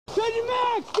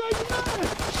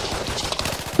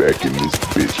Back in this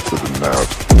bitch for the now.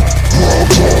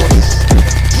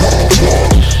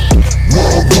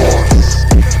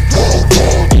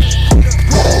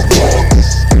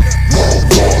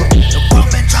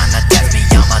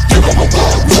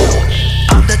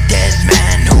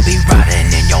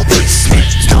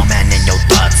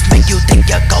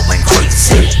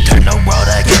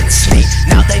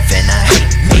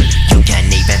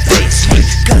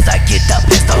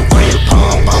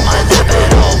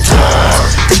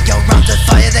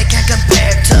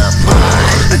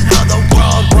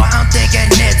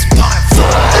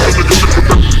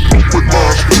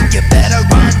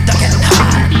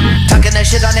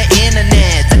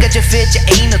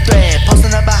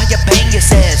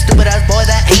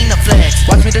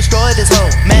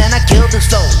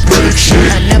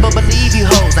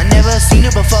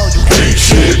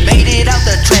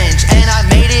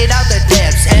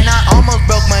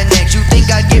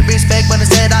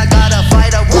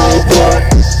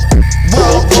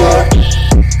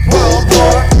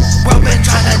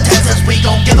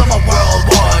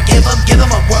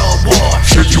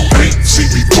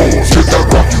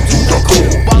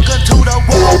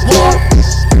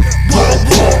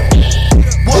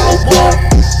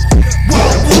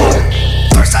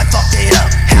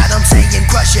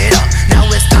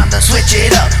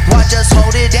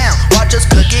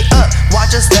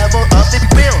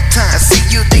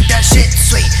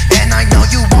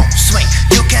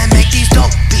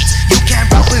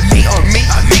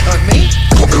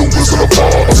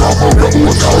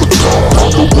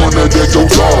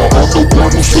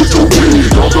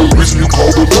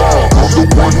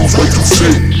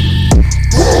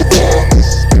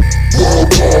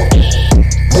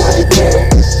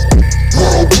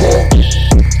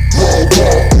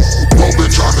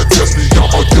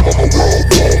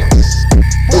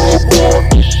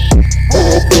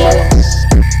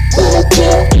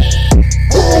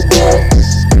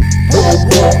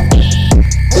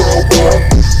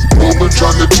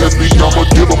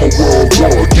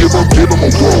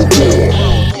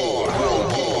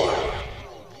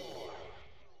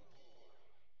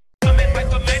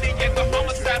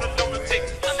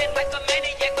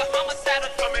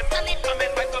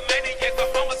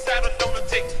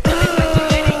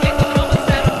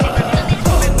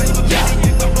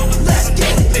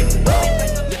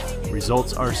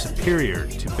 Results are superior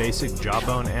to basic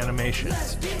jawbone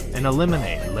animations and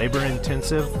eliminate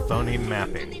labor-intensive phoneme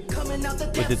mapping.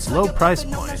 With its low price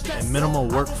point and minimal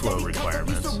workflow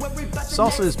requirements,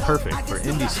 Salsa is perfect for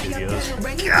indie studios.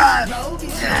 God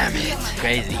damn it!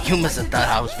 Crazy. You must have thought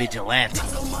I was vigilante.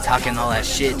 Talking all that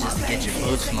shit just to get your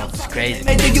mood smoked is crazy.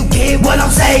 Do you get what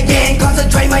I'm saying?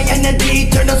 Concentrate my energy,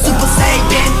 turn to Super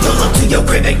Saiyan. Pull up to your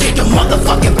crib and get your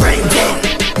motherfucking brain dead.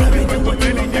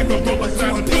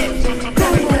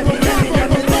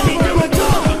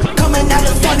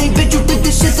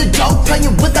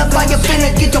 Playing with that fire,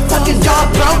 finna get your fucking job,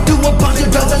 bro. Do a bunch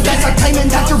of drugs and that's like claiming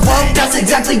that you're woke. That's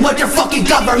exactly what your fucking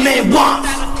government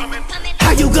wants.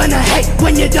 How you gonna hate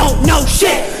when you don't know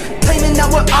shit? Claiming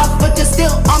that we're off, but you're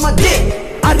still on my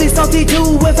dick. I'd be salty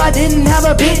too if I didn't have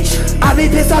a bitch. I'd be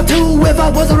pissed off too if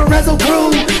I wasn't a Rezo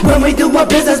crew. When we do our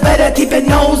business, better keep your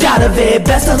nose out of it.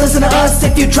 Best to listen to us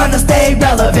if you're trying to stay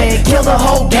relevant. Kill the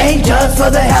whole game just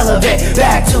for the hell of it.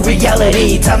 Back to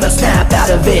reality, time to snap out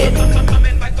of it.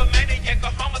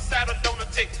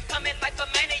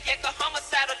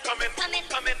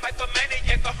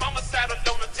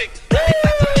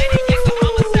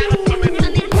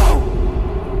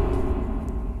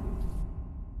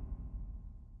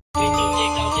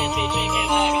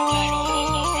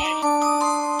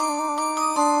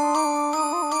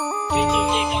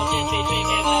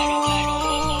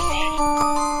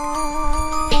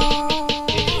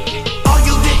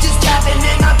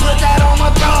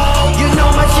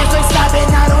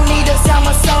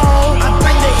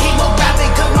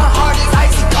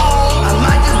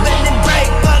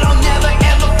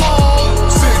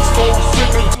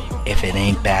 If it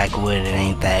ain't Backwood, it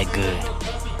ain't that good.